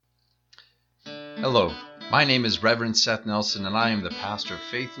Hello, my name is Reverend Seth Nelson, and I am the pastor of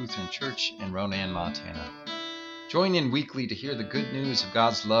Faith Lutheran Church in Ronan, Montana. Join in weekly to hear the good news of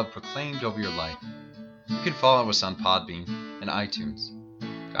God's love proclaimed over your life. You can follow us on Podbean and iTunes.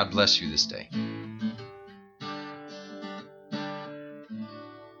 God bless you this day.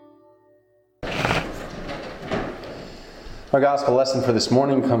 Our gospel lesson for this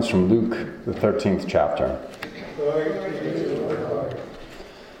morning comes from Luke, the 13th chapter.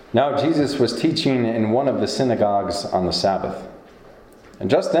 Now Jesus was teaching in one of the synagogues on the Sabbath. And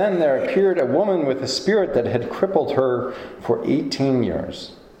just then there appeared a woman with a spirit that had crippled her for 18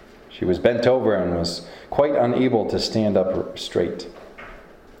 years. She was bent over and was quite unable to stand up straight.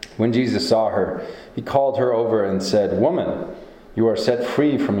 When Jesus saw her, he called her over and said, "Woman, you are set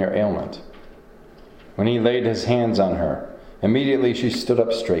free from your ailment." When he laid his hands on her, immediately she stood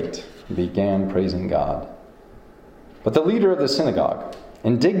up straight and began praising God. But the leader of the synagogue,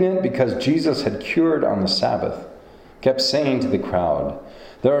 indignant because Jesus had cured on the Sabbath, kept saying to the crowd,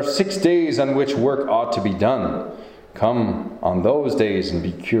 "There are 6 days on which work ought to be done. Come on those days and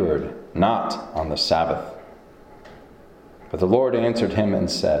be cured, not on the Sabbath." But the Lord answered him and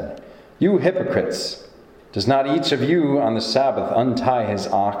said, "You hypocrites! Does not each of you on the Sabbath untie his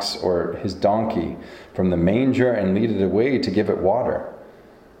ox or his donkey from the manger and lead it away to give it water?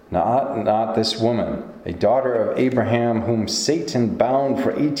 Not this woman, a daughter of Abraham, whom Satan bound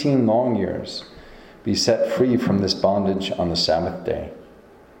for 18 long years, be set free from this bondage on the Sabbath day."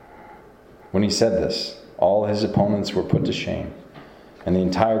 When he said this, all his opponents were put to shame, and the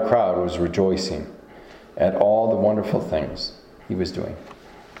entire crowd was rejoicing at all the wonderful things he was doing.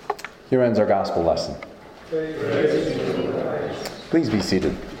 Here ends our gospel lesson. Please be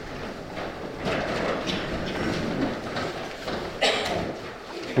seated.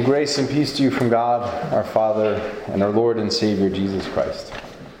 Grace and peace to you from God, our Father, and our Lord and Savior, Jesus Christ.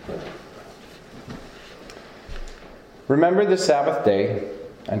 Remember the Sabbath day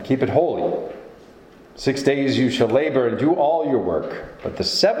and keep it holy. 6 days you shall labor and do all your work, but the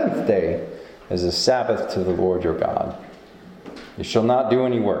seventh day is a Sabbath to the Lord your God. You shall not do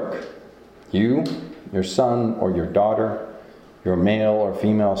any work. You, your son or your daughter, your male or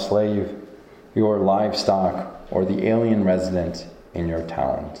female slave, your livestock, or the alien resident in your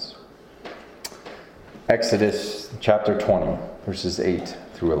towns. Exodus chapter 20, verses 8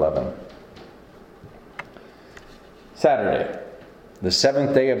 through 11. Saturday, the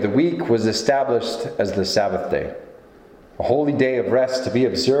seventh day of the week, was established as the Sabbath day, a holy day of rest to be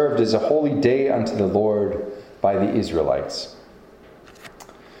observed as a holy day unto the Lord by the Israelites.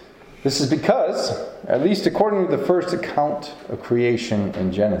 This is because, at least according to the first account of creation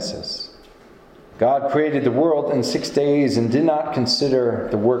in Genesis, God created the world in 6 days and did not consider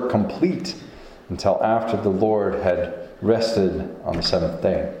the work complete until after the Lord had rested on the seventh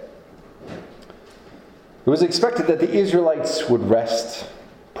day. It was expected that the Israelites would rest,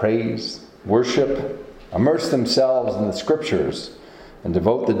 praise, worship, immerse themselves in the Scriptures, and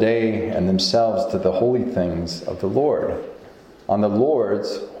devote the day and themselves to the holy things of the Lord on the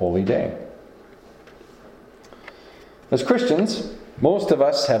Lord's holy day. As Christians, most of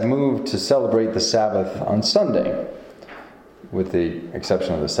us have moved to celebrate the Sabbath on Sunday, with the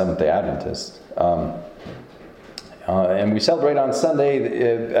exception of the Seventh-day Adventists. And we celebrate on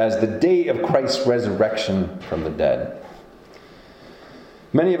Sunday as the day of Christ's resurrection from the dead.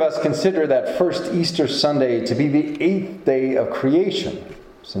 Many of us consider that first Easter Sunday to be the 8th day of creation,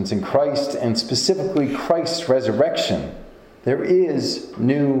 since in Christ, and specifically Christ's resurrection, there is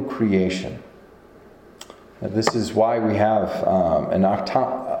new creation. This is why we have an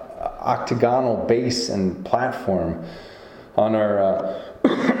octagonal base and platform on our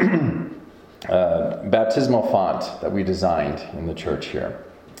baptismal font that we designed in the church here.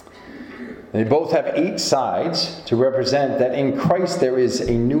 They both have 8 sides to represent that in Christ there is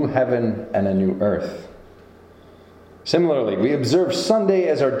a new heaven and a new earth. Similarly, we observe Sunday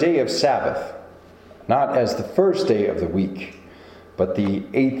as our day of Sabbath, not as the first day of the week, but the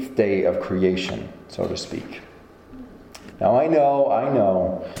 8th day of creation, so to speak. Now I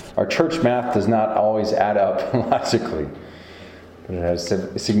know, our church math does not always add up logically, but it has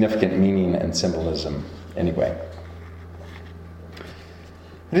significant meaning and symbolism anyway.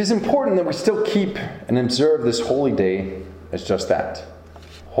 It is important that we still keep and observe this holy day as just that,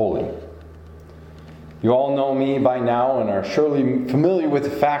 holy. You all know me by now and are surely familiar with the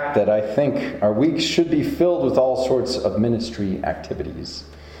fact that I think our weeks should be filled with all sorts of ministry activities.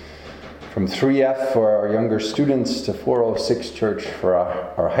 From 3F for our younger students to 406 Church for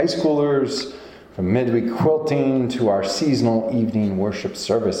our high schoolers, from midweek quilting to our seasonal evening worship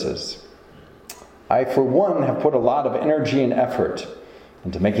services. I, for one, have put a lot of energy and effort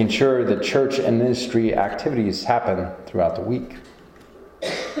and to making sure that church and ministry activities happen throughout the week.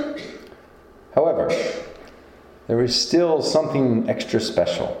 However, there is still something extra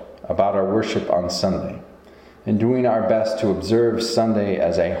special about our worship on Sunday and doing our best to observe Sunday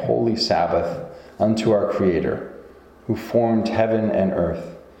as a holy Sabbath unto our Creator, who formed heaven and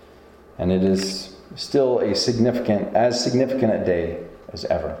earth. And it is still as significant a day as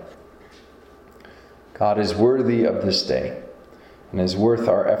ever. God is worthy of this day and is worth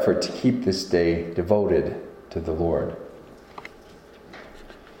our effort to keep this day devoted to the Lord.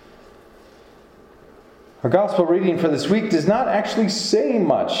 Our gospel reading for this week does not actually say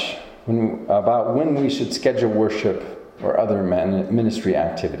much about when we should schedule worship or other ministry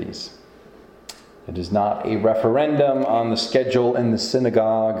activities. It is not a referendum on the schedule in the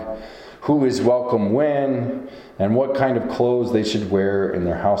synagogue, who is welcome when, and what kind of clothes they should wear in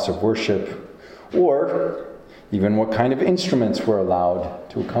their house of worship, or even what kind of instruments were allowed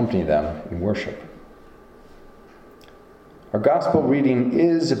to accompany them in worship. Our gospel reading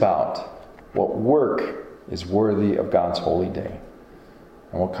is about what work is worthy of God's holy day,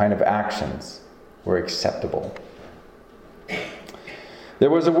 and what kind of actions were acceptable. There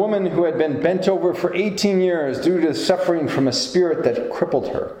was a woman who had been bent over for 18 years due to suffering from a spirit that crippled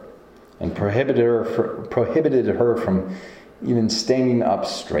her and prohibited her from even standing up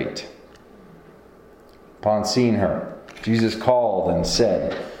straight. Upon seeing her, Jesus called and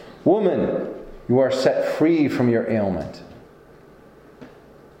said, "Woman, you are set free from your ailment."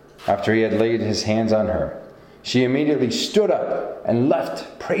 After he had laid his hands on her, she immediately stood up and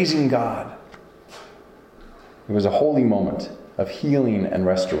left, praising God. It was a holy moment of healing and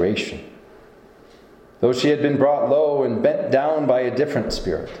restoration. Though she had been brought low and bent down by a different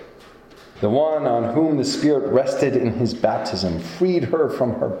spirit, the one on whom the Spirit rested in his baptism freed her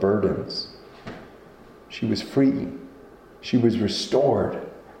from her burdens. She was free. She was restored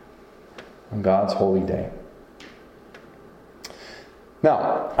on God's holy day.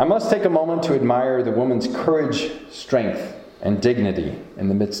 Now, I must take a moment to admire the woman's courage, strength, and dignity in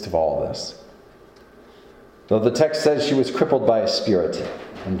the midst of all this. Though the text says she was crippled by a spirit,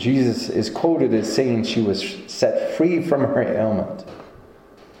 and Jesus is quoted as saying she was set free from her ailment,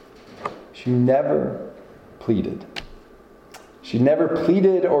 she never pleaded. She never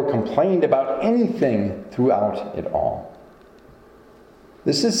pleaded or complained about anything throughout it all.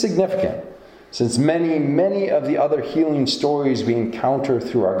 This is significant, since many of the other healing stories we encounter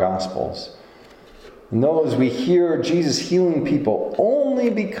through our Gospels, and those we hear Jesus healing people only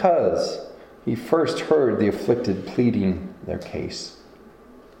because he first heard the afflicted pleading their case.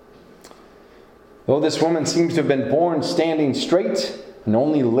 Though this woman seems to have been born standing straight and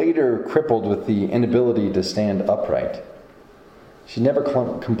only later crippled with the inability to stand upright, she never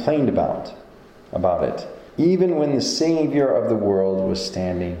complained about it, even when the Savior of the world was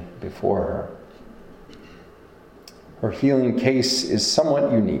standing before her. Her healing case is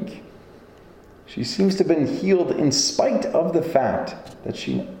somewhat unique. She seems to have been healed in spite of the fact that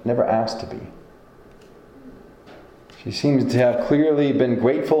she never asked to be. She seems to have clearly been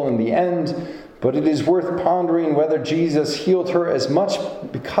grateful in the end, but it is worth pondering whether Jesus healed her as much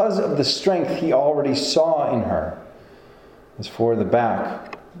because of the strength he already saw in her, as for the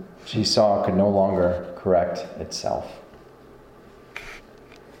back she saw could no longer correct itself.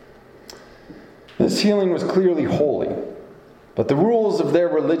 This healing was clearly holy, but the rules of their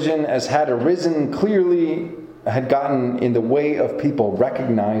religion as had arisen clearly had gotten in the way of people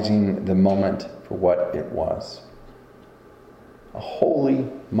recognizing the moment for what it was. A holy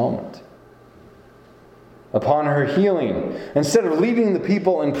moment. Upon her healing, instead of leading the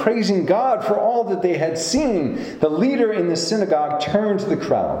people and praising God for all that they had seen, the leader in the synagogue turned to the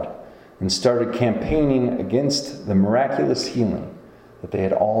crowd and started campaigning against the miraculous healing that they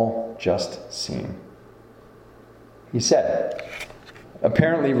had all just seen. He said,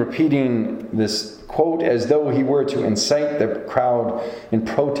 apparently repeating this quote as though he were to incite the crowd in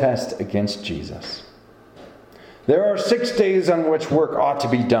protest against Jesus. "There are 6 days on which work ought to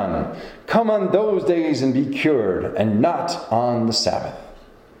be done. Come on those days and be cured, and not on the Sabbath."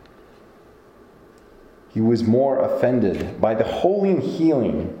 He was more offended by the holy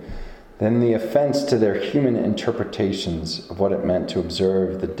healing than the offense to their human interpretations of what it meant to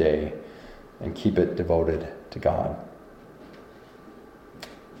observe the day and keep it devoted to God.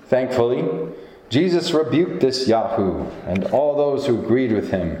 Thankfully, Jesus rebuked this Yahoo and all those who agreed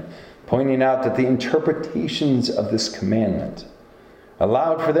with him, pointing out that the interpretations of this commandment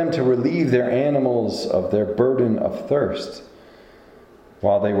allowed for them to relieve their animals of their burden of thirst,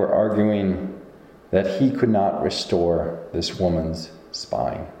 while they were arguing that he could not restore this woman's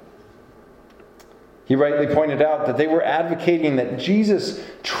spine. He rightly pointed out that they were advocating that Jesus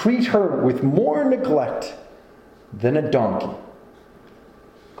treat her with more neglect than a donkey.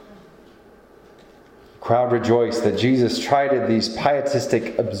 The crowd rejoiced that Jesus chided these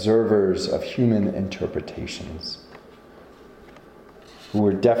pietistic observers of human interpretations, who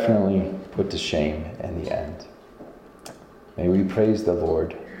were definitely put to shame in the end. May we praise the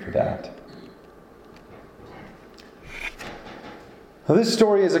Lord for that. Now, this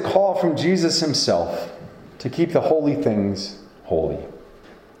story is a call from Jesus himself to keep the holy things holy.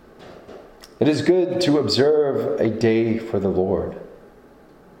 It is good to observe a day for the Lord.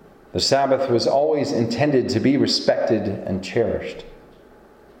 The Sabbath was always intended to be respected and cherished.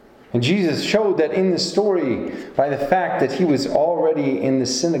 And Jesus showed that in the story by the fact that he was already in the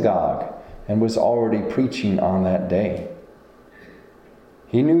synagogue and was already preaching on that day.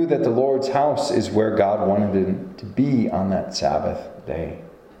 He knew that the Lord's house is where God wanted him to be on that Sabbath day.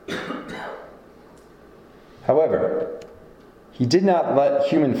 However, he did not let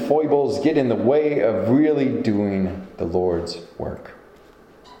human foibles get in the way of really doing the Lord's work.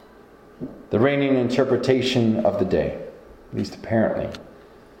 The reigning interpretation of the day, at least apparently,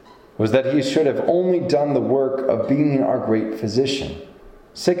 was that he should have only done the work of being our great physician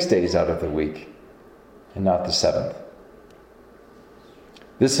 6 days out of the week, and not the seventh.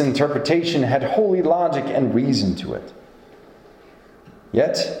 This interpretation had holy logic and reason to it.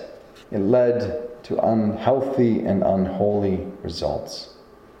 Yet, it led to unhealthy and unholy results.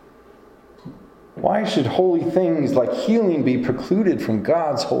 Why should holy things like healing be precluded from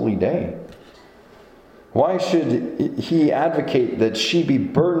God's holy day? Why should he advocate that she be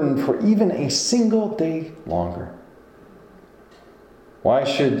burdened for even a single day longer? Why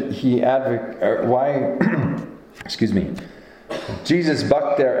should he Jesus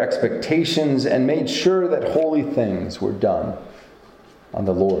bucked their expectations and made sure that holy things were done on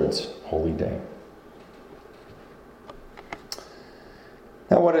the Lord's holy day.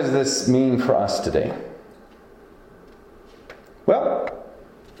 Now, what does this mean for us today? Well,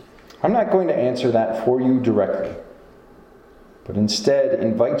 I'm not going to answer that for you directly, but instead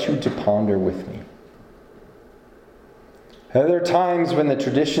invite you to ponder with me. Are there times when the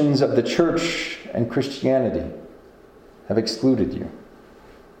traditions of the church and Christianity have excluded you?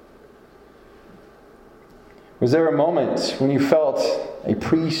 Was there a moment when you felt a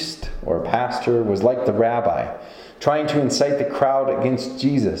priest or a pastor was like the rabbi, trying to incite the crowd against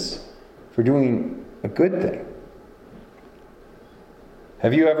Jesus for doing a good thing?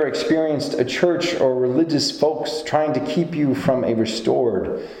 Have you ever experienced a church or religious folks trying to keep you from a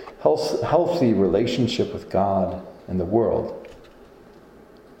restored, healthy relationship with God and the world?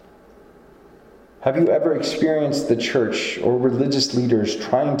 Have you ever experienced the church or religious leaders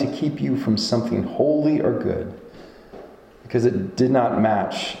trying to keep you from something holy or good because it did not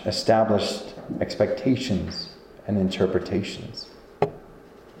match established expectations and interpretations?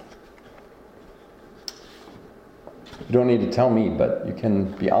 You don't need to tell me, but you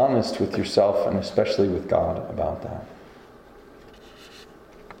can be honest with yourself and especially with God about that.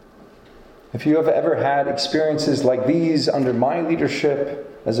 If you have ever had experiences like these under my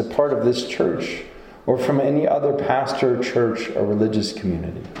leadership as a part of this church, or from any other pastor, church, or religious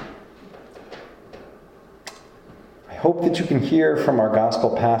community, I hope that you can hear from our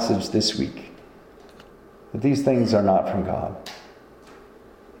gospel passage this week that these things are not from God.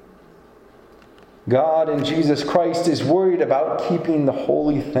 God in Jesus Christ is worried about keeping the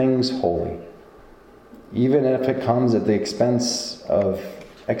holy things holy, even if it comes at the expense of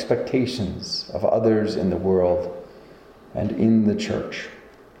expectations of others in the world and in the church.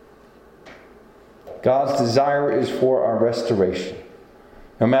 God's desire is for our restoration,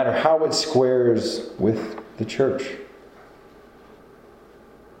 no matter how it squares with the church.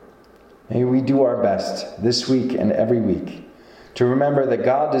 May we do our best this week and every week to remember that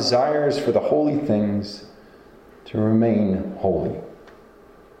God desires for the holy things to remain holy,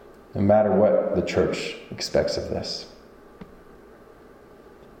 no matter what the church expects of this.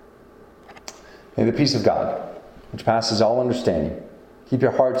 May the peace of God, which passes all understanding, keep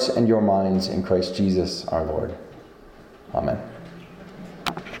your hearts and your minds in Christ Jesus our Lord. Amen.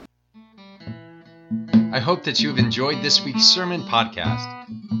 I hope that you have enjoyed this week's sermon podcast.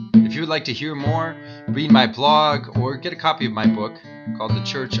 If you would like to hear more, read my blog, or get a copy of my book called The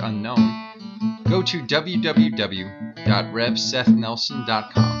Church Unknown, go to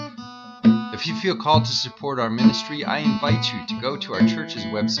www.revsethnelson.com. If you feel called to support our ministry, I invite you to go to our church's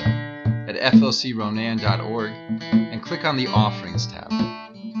website at flcronan.org and click on the Offerings tab.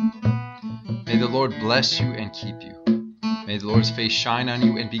 May the Lord bless you and keep you. May the Lord's face shine on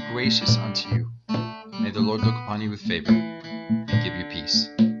you and be gracious unto you. May the Lord look upon you with favor and give you peace.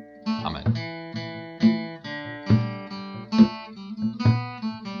 Amen.